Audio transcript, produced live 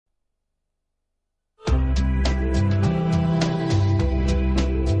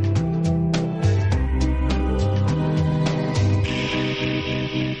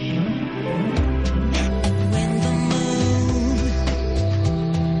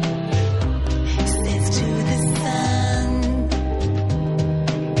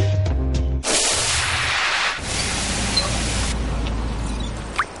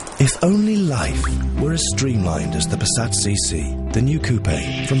If only life were as streamlined as the Passat CC, the new coupe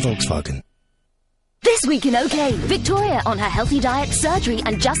from Volkswagen. This week in OK, Victoria on her healthy diet, surgery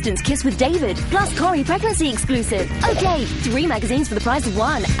and Justin's kiss with David, plus Corrie pregnancy exclusive. OK, 3 magazines for the price of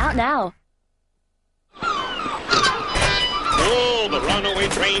 1, out now. Oh, the runaway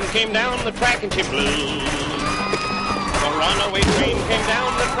train came down the track and she blew. The runaway train came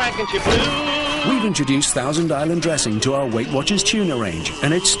down the track and she blew. We've introduced Thousand Island dressing to our Weight Watchers tuner range,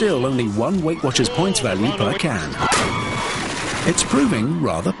 and it's still only 1 Weight Watchers points value per can. It's proving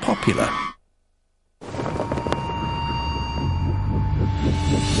rather popular.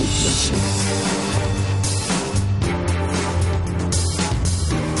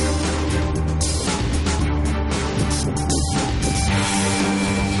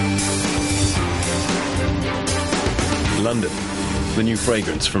 London, the new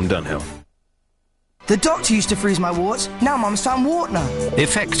fragrance from Dunhill. The doctor used to freeze my warts, now Mum's found Wartner.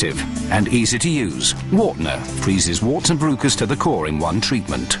 Effective and easy to use. Wartner freezes warts and verrucas to the core in 1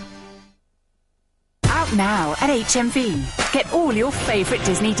 treatment. Out now at HMV. Get all your favourite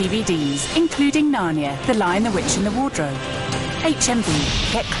Disney DVDs, including Narnia, The Lion, the Witch and the Wardrobe.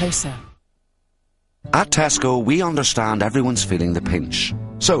 HMV. Get closer. At Tesco, we understand everyone's feeling the pinch.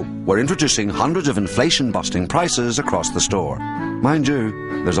 So, we're introducing hundreds of inflation-busting prices across the store. Mind you,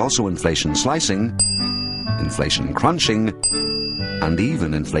 there's also inflation slicing, inflation crunching, and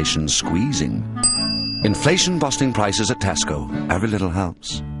even inflation squeezing. Inflation-busting prices at Tesco. Every little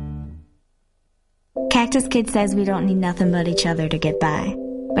helps. Cactus Kid says we don't need nothing but each other to get by.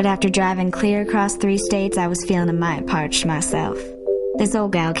 But after driving clear across 3 states, I was feeling a mite parched myself. This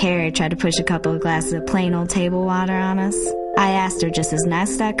old gal Carrie tried to push a couple of glasses of plain old table water on us. I asked her just as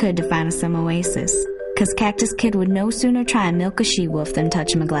nice as I could to find us some Oasis, 'cause Cactus Kid would no sooner try and milk a she-wolf than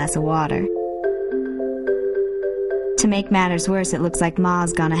touch him a glass of water. To make matters worse, it looks like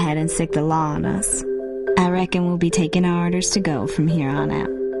Ma's gone ahead and sicked the law on us. I reckon we'll be taking our orders to go from here on out.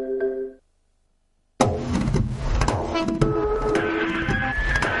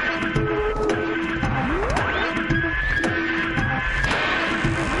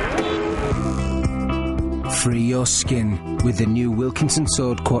 Free your skin with the new Wilkinson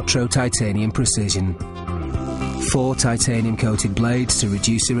Sword Quattro Titanium Precision. 4 titanium-coated blades to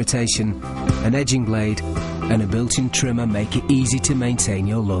reduce irritation, an edging blade, and a built-in trimmer make it easy to maintain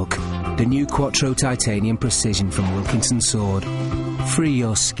your look. The new Quattro Titanium Precision from Wilkinson Sword. Free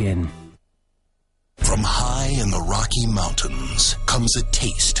your skin. From high in the Rocky Mountains comes a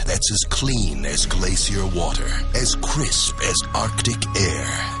taste that's as clean as glacier water, as crisp as Arctic air.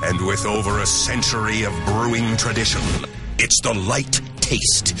 And with over a century of brewing tradition, it's the light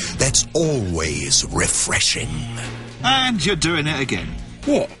taste that's always refreshing. And you're doing it again.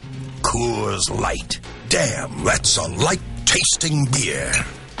 What? Coors Light. Damn, that's a light-tasting beer.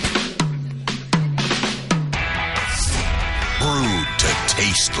 Brewed to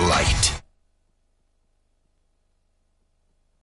taste light.